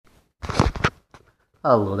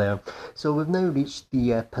Hello there. So we've now reached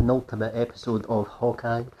the penultimate episode of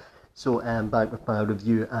Hawkeye. So I'm back with my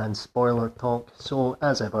review and spoiler talk. So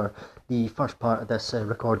as ever, the first part of this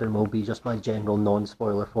recording will be just my general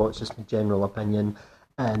non-spoiler thoughts, just my general opinion,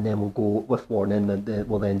 and then we'll go with warning, and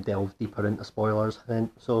we'll then delve deeper into spoilers. And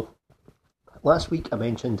so last week I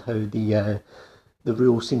mentioned how the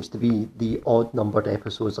rule seems to be the odd numbered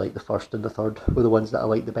episodes, like the first and the third, were the ones that I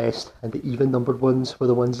liked the best, and the even numbered ones were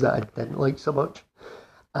the ones that I didn't like so much.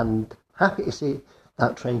 And happy to say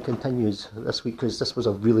that trend continues this week because this was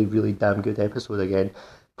a really, really damn good episode again.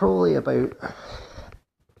 Probably about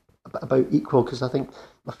equal, because I think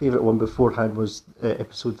my favourite one beforehand was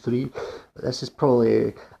episode 3. But this is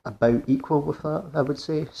probably about equal with that, I would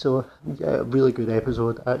say. So, yeah, really good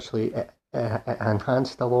episode. Actually, it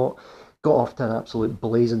enhanced a lot. Got off to an absolute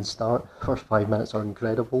blazing start. First 5 minutes are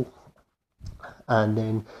incredible. And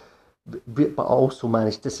then but also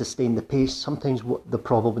managed to sustain the pace. Sometimes what the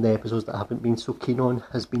problem in the episodes that I haven't been so keen on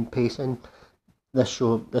has been pacing. This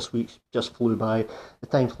week's just flew by. The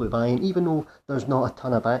time flew by, and even though there's not a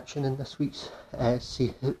ton of action in this week's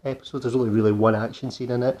episode, there's only really one action scene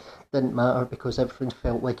in it. Didn't matter because everything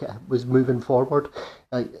felt like it was moving forward.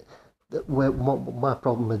 Like, my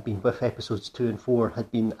problem had been with episodes 2 and 4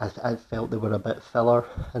 had been I felt they were a bit filler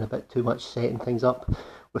and a bit too much setting things up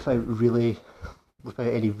without really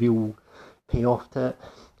without any real payoff to it.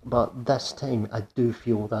 But this time I do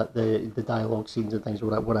feel that the dialogue scenes and things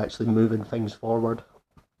were actually moving things forward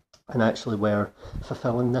and actually were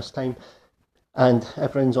fulfilling this time. And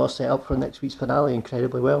everyone's all set up for next week's finale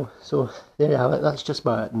incredibly well. So there you have it. That's just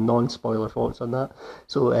my non-spoiler thoughts on that.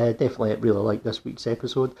 So definitely I really like this week's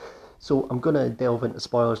episode. So I'm going to delve into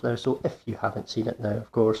spoilers now. So if you haven't seen it now,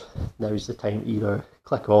 of course, now's the time to either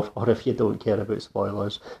click off, or if you don't care about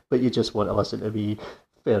spoilers, but you just want to listen to me,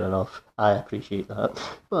 fair enough. I appreciate that.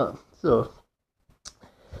 But so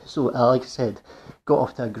like I said, got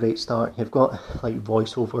off to a great start. You've got like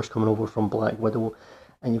voiceovers coming over from Black Widow,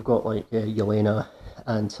 and you've got like Yelena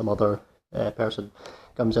and some other person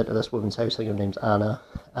comes into this woman's house. I think her name's Anna,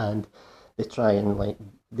 and they try and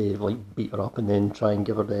they beat her up and then try and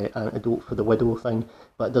give her the antidote for the widow thing,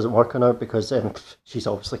 but it doesn't work on her because she's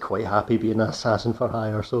obviously quite happy being an assassin for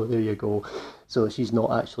hire. So there you go. So she's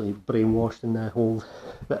not actually brainwashed in the whole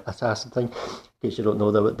assassin thing. In case you don't know,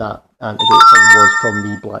 that antidote thing was from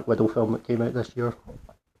the Black Widow film that came out this year.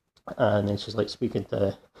 And then she's like speaking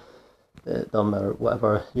to them or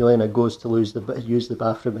whatever. Yelena goes to use the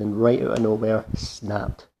bathroom, and right out of nowhere,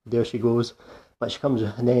 snapped. There she goes. But she comes,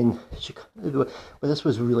 and then this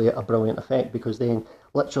was really a brilliant effect, because then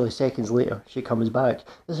literally seconds later she comes back.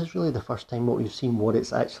 This is really the first time what we've seen what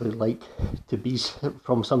it's actually like to be,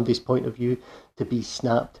 from somebody's point of view, to be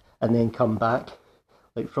snapped and then come back,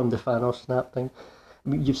 like from the Thanos snap thing. I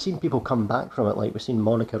mean, you've seen people come back from it, like we've seen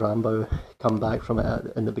Monica Rambeau come back from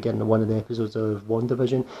it in the beginning of one of the episodes of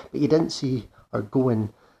WandaVision, but you didn't see her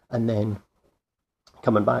going and then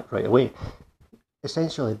coming back right away.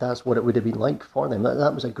 Essentially, that's what it would have been like for them.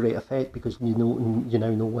 That was a great effect, because you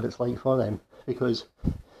now know what it's like for them. Because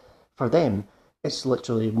for them, it's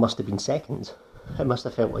literally must have been seconds. It must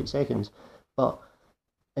have felt like seconds. But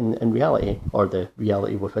in reality, or the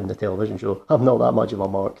reality within the television show, I'm not that much of a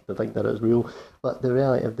mark to think that it's real, but the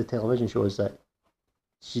reality of the television show is that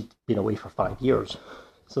she'd been away for 5 years.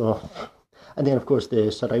 So, and then of course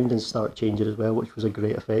the surroundings start changing as well, which was a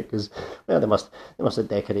great effect, because well, they must have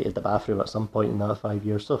decorated the bathroom at some point in that 5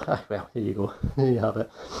 years. So well, there you go, there you have it.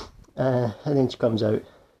 And then she comes out,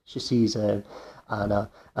 she sees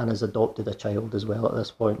Anna's adopted a child as well at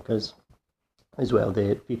this point, because as well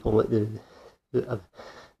the people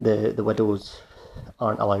the widows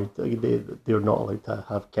aren't allowed, they're not allowed to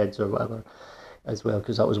have kids or whatever as well,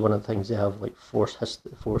 because that was one of the things they have, like forced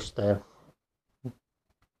the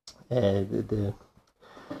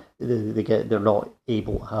they're not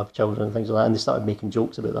able to have children and things like that, and they started making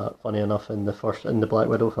jokes about that. Funny enough, in the Black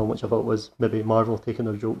Widow film, which I thought was maybe Marvel taking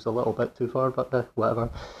their jokes a little bit too far, but whatever.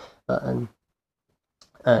 But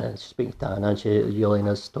she's speaking to Anna, and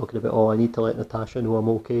Yelena's talking about, oh, I need to let Natasha know I'm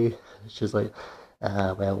okay. She's like,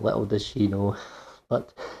 well, little does she know.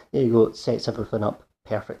 But there you go, it sets everything up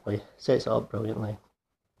perfectly, sets it up brilliantly.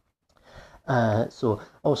 So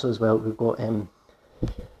also as well, we've got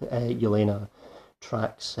Yelena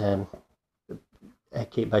tracks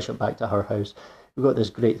Kate Bishop back to her house. We've got this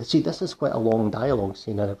great, see, this is quite a long dialogue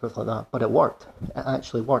scene and everything like that, but it worked. It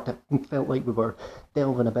actually worked. It felt like we were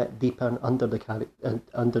delving a bit deeper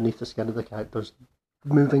underneath the skin of the characters,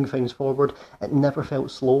 moving things forward. It never felt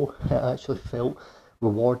slow. It actually felt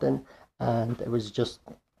rewarding, and it was just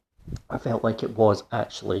I felt like it was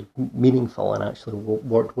actually meaningful and actually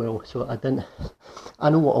worked well. So I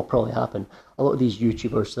know what will probably happen. A lot of these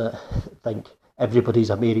YouTubers that think everybody's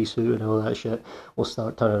a Mary Sue and all that shit will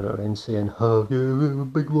start turning around saying, oh yeah, we have a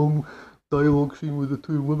big long dialogue scene with the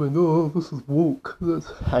two women, oh, this is woke.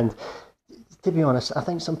 And to be honest, I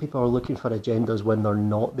think some people are looking for agendas when they're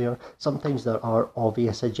not there. Sometimes there are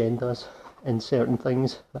obvious agendas in certain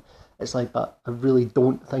things. It's like, but I really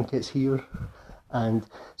don't think it's here. And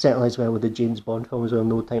certainly as well with the James Bond film as well,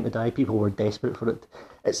 No Time to Die, people were desperate for it.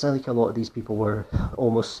 It's like a lot of these people were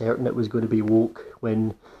almost certain it was going to be woke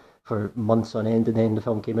when for months on end, and then the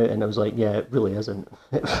film came out and it was like, yeah, it really isn't.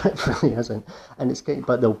 It really isn't. And it's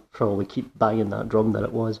but they'll probably keep banging that drum that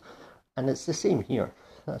it was. And it's the same here.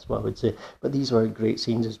 That's what I would say. But these were great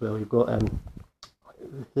scenes as well. You've got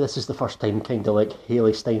this is the first time kind of like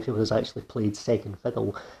Haley Steinfeld has actually played second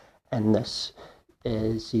fiddle in this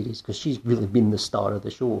series, because she's really been the star of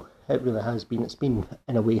the show. It really has been. It's been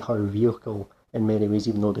in a way her vehicle in many ways,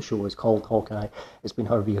 even though the show is called Hawkeye. It's been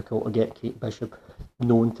her vehicle to get Kate Bishop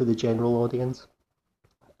known to the general audience,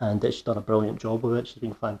 and she's done a brilliant job of it. She's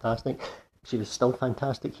been fantastic. She was still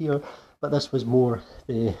fantastic here, but this was more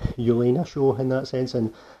the Yelena show in that sense,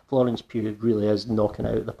 and Florence Pugh really is knocking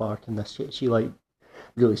it out of the park in this. She like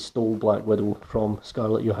really stole Black Widow from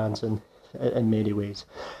Scarlett Johansson in many ways.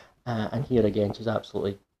 And here again, she's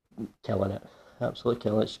absolutely killing it. Absolutely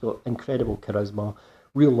killing it. She's got incredible charisma,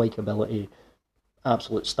 real likability,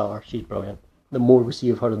 absolute star. She's brilliant. The more we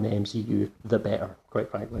see of her in the MCU, the better, quite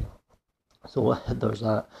frankly. So there's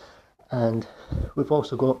that. And we've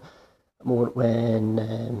also got more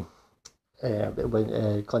when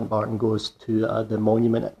Clint Barton goes to the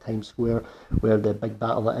monument at Times Square where the big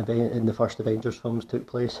battle in the first Avengers films took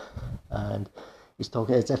place. And he's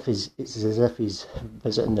talking it's as if he's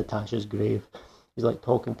visiting Natasha's grave. He's like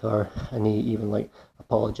talking to her, and he even like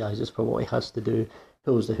apologises for what he has to do,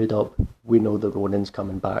 pulls the hood up. We know the Ronin's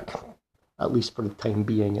coming back, at least for the time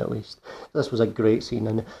being, at least. This was a great scene,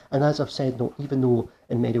 and as I've said, no, even though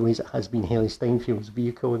in many ways it has been Haley Steinfeld's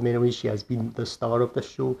vehicle, in many ways she has been the star of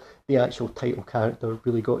this show, the actual title character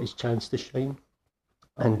really got his chance to shine.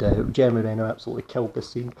 And Jeremy Renner absolutely killed this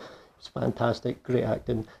scene. It's fantastic, great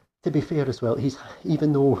acting. To be fair as well,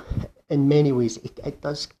 even though in many ways it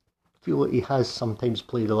does feel like he has sometimes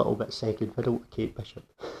played a little bit second fiddle to Kate Bishop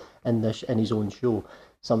in his own show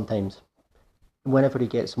sometimes. Whenever he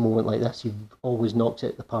gets a moment like this, he always knocks it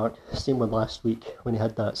out the park. Same with last week when he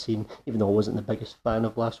had that scene. Even though I wasn't the biggest fan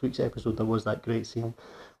of last week's episode, there was that great scene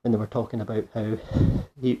when they were talking about how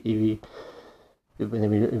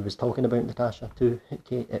when he was talking about Natasha to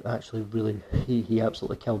Kate, it actually really, he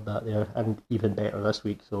absolutely killed that there, and even better this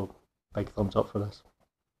week, so big thumbs up for this.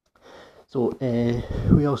 So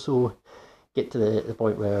we also get to the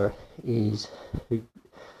point where you've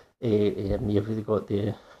really got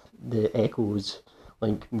the Echoes,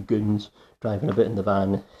 like goons, driving about in the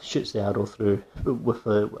van, shoots the arrow through with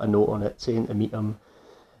a note on it saying to meet him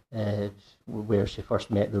where she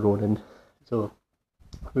first met the Ronin. So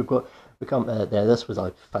we come there. This was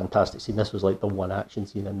a fantastic scene. This was like the one action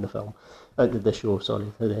scene in the film, the show.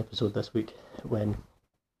 Sorry, the episode this week. When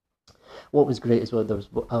what was great is well, there was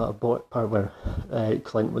a part where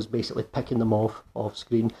Clint was basically picking them off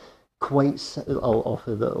screen, quite off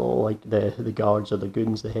of the guards or the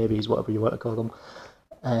goons, the heavies, whatever you want to call them.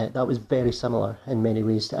 That was very similar in many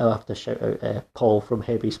ways. I'll have to shout out Paul from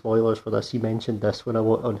Heavy Spoilers for this. He mentioned this when I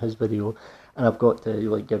was on his video, and I've got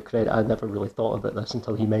to give credit. I never really thought about this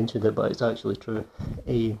until he mentioned it, but it's actually true.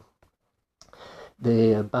 The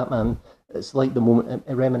Batman, it's like the moment,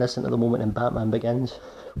 reminiscent of the moment in Batman Begins,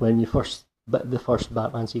 when the first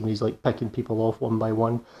Batman scene, he's like picking people off one by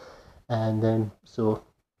one, and then so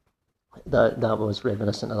that was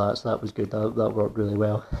reminiscent of that. So that was good. That worked really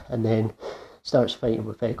well, and then starts fighting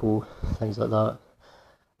with Echo, things like that,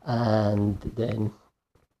 and then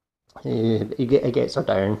he gets her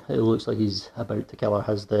down. It looks like he's about to kill her,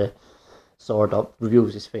 has the sword up,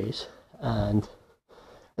 reveals his face, and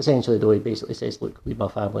essentially though he basically says, look, leave my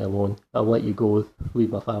family alone, I'll let you go,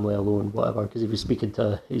 leave my family alone, whatever, because he was speaking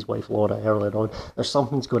to his wife Laura earlier on. There's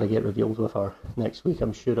something's going to get revealed with her next week,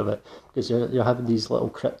 I'm sure of it, because you're having these little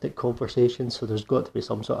cryptic conversations, so there's got to be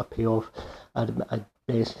some sort of payoff. I'd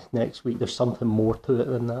guess next week there's something more to it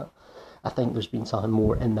than that. I think there's been something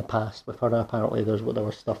more in the past with her. Apparently there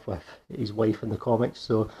was stuff with his wife in the comics,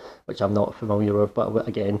 so which I'm not familiar with, but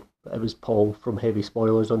again, it was Paul from Heavy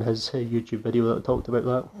Spoilers on his YouTube video that talked about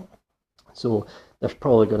that. So there's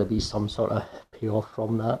probably going to be some sort of payoff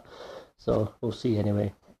from that. So we'll see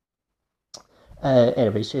anyway.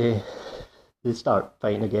 Anyway, they start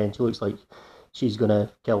fighting again. She looks like she's going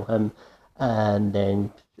to kill him, and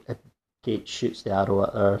then Kate shoots the arrow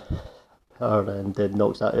at her and then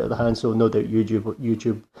knocks that out of the hand. So no doubt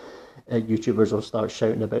YouTubers will start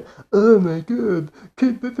shouting about, "Oh my god,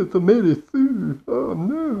 Kate did it to Mary Sue, oh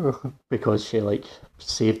no," because she like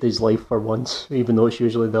saved his life for once, even though it's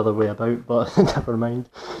usually the other way about, but never mind.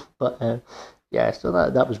 But yeah, so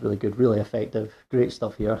that was really good, really effective, great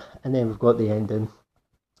stuff here. And then we've got the ending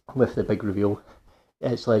with the big reveal.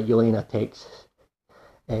 It's like Yelena texts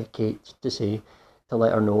Kate to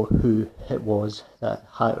let her know who it was that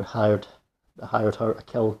hired her to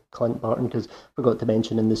kill Clint Barton, because I forgot to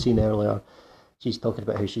mention in the scene earlier, she's talking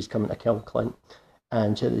about how she's coming to kill Clint,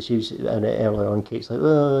 and earlier on Kate's like,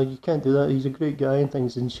 "Oh, you can't do that, he's a great guy," and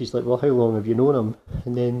things, and she's like, "Well, how long have you known him?"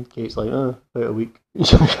 And then Kate's like, "Oh, about a week." And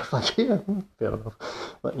she's like, "Yeah, fair enough,"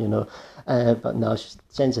 but but no, she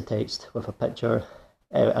sends a text with a picture,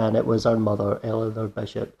 and it was her mother, Eleanor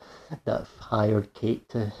Bishop, that hired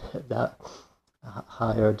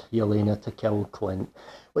Yelena to kill Clint,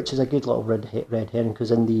 which is a good little red herring,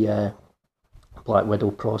 because in the Black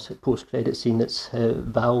Widow post-credit scene, it's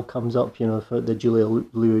Val comes up, for the Julia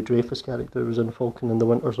Louis-Dreyfus character who was in Falcon and the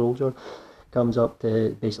Winter Soldier, comes up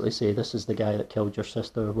to basically say, "This is the guy that killed your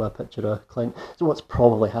sister," with a picture of Clint. So what's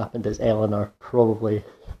probably happened is Eleanor probably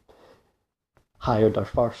hired her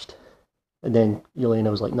first, and then Yelena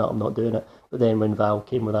was like, "No, I'm not doing it." But then when Val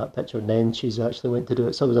came with that picture, then she's actually went to do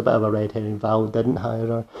it. So it was a bit of a red herring. Val didn't hire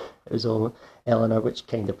her. It was all Eleanor, which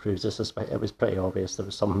kind of proves this. It was pretty obvious there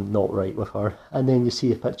was something not right with her. And then you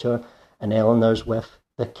see a picture, and Eleanor's with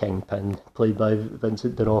the Kingpin, played by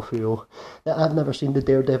Vincent D'Onofrio. Now, I've never seen the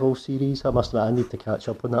Daredevil series. I must admit, I need to catch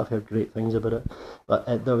up on that. I've heard great things about it.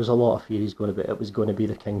 But there was a lot of theories going about it was going to be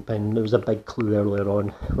the Kingpin. There was a big clue earlier on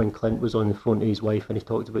when Clint was on the phone to his wife and he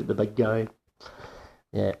talked about the big guy.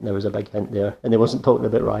 Yeah, there was a big hint there. And they wasn't talking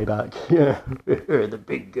about Ryback. Yeah, the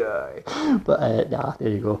big guy. But, there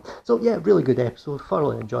you go. So, yeah, really good episode.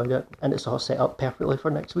 Thoroughly enjoyed it. And it's all set up perfectly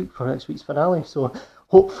for next week's finale. So,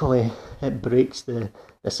 hopefully, it breaks the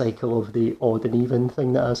cycle of the odd and even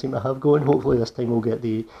thing that I seem to have going. Hopefully, this time we'll get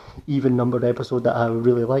the even-numbered episode that I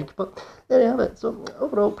really like. But, there you have it. So,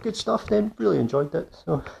 overall, good stuff then. Really enjoyed it.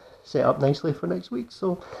 So, set up nicely for next week.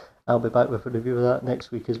 So, I'll be back with a review of that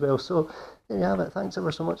next week as well. So, there you have it. Thanks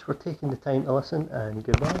ever so much for taking the time to listen, and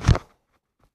goodbye.